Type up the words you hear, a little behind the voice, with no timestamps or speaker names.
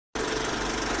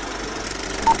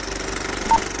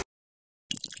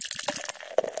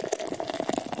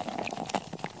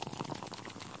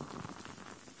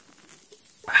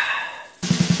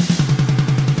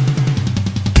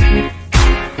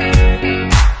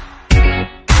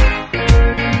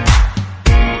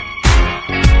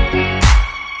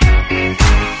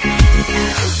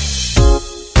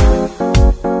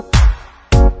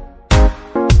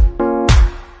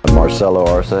Marcelo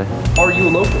Arce. Are you a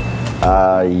local?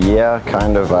 Yeah,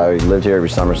 kind of. I lived here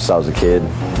every summer since I was a kid.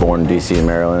 Born in DC and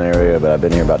Maryland area, but I've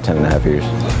been here about 10.5 years.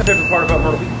 What's your favorite part about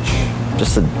Myrtle Beach?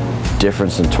 Just the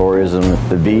difference in tourism,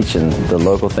 the beach and the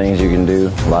local things you can do.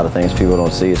 A lot of things people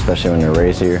don't see, especially when they're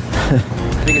raised here.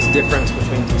 The biggest difference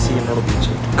between DC and Myrtle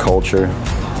Beach? Culture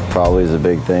probably is a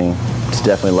big thing. It's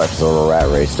definitely less of a rat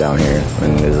race down here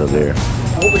than it is up there.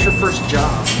 What was your first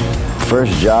job?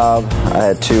 First job, I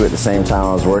had two at the same time.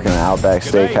 I was working at Outback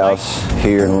Steakhouse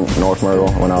here in North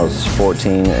Myrtle when I was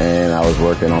 14, and I was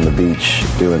working on the beach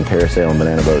doing parasailing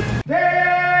banana boat.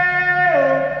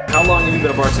 How long have you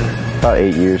been a bartender? About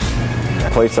 8 years. The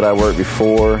place that I worked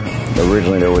before,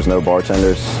 originally there was no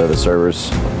bartenders, so the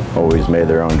servers always made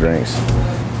their own drinks.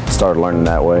 Started learning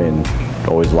that way and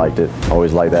always liked it.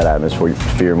 Always liked that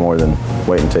atmosphere more than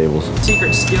waiting tables.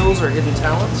 Secret skills or hidden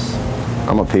talents?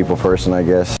 I'm a people person, I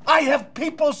guess. I have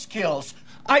people skills.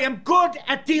 I am good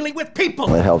at dealing with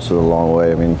people. It helps with a long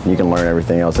way. I mean, you can learn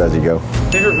everything else as you go.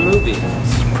 Favorite movie?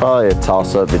 It's probably a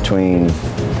toss-up between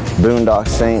Boondock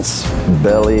Saints,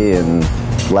 Belly, and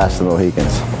Last of the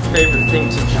Mohicans. Favorite thing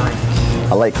to drink?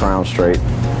 I like Crown Straight.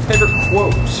 Favorite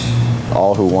quote?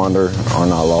 All who wander are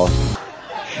not lost.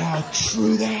 How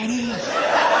true that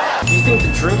is. Do you think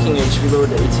the drinking age should be lowered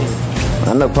to 18?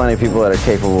 I know plenty of people that are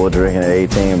capable of drinking at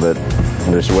 18, but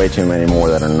there's way too many more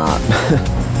that are not.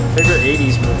 Favorite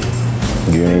 80s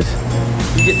movie?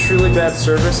 Goonies. You get truly bad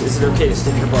service, is it okay to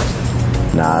stick your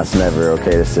bartender? Nah, it's never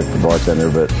okay to stick the bartender,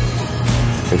 but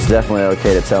it's definitely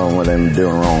okay to tell them what they're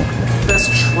doing wrong.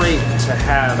 Best trait to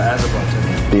have as a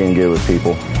bartender? Being good with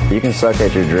people. You can suck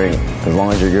at your drink as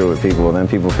long as you're good with people. Then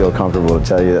people feel comfortable to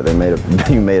tell you that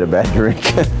you made a bad drink.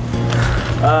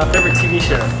 Favorite TV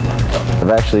show? I've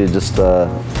actually just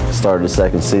started the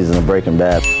second season of Breaking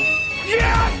Bad.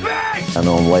 I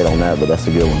know I'm late on that, but that's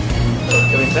a good one.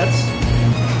 How many pets?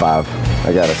 5.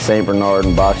 I got a St. Bernard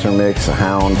and Boxer mix, a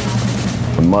hound,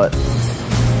 a mutt,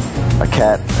 a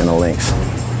cat, and a lynx.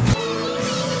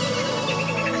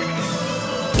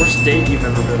 Worst date you've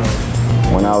ever been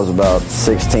on? When I was about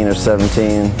 16 or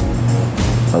 17,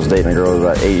 I was dating a girl who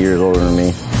was about 8 years older than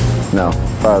me. No,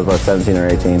 probably about 17 or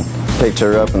 18. Picked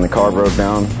her up and the car broke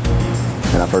down,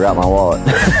 and I forgot my wallet.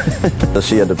 So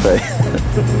she had to pay.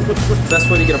 Best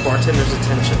way to get a bartender's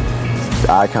attention?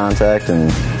 Eye contact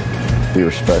and be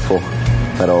respectful.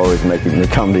 That'll always make me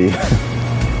come to you.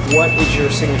 What is your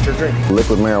signature drink?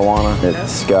 Liquid marijuana.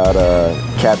 It's got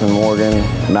Captain Morgan,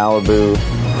 Malibu,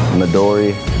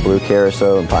 Midori, Blue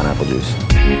Carousel, and pineapple juice.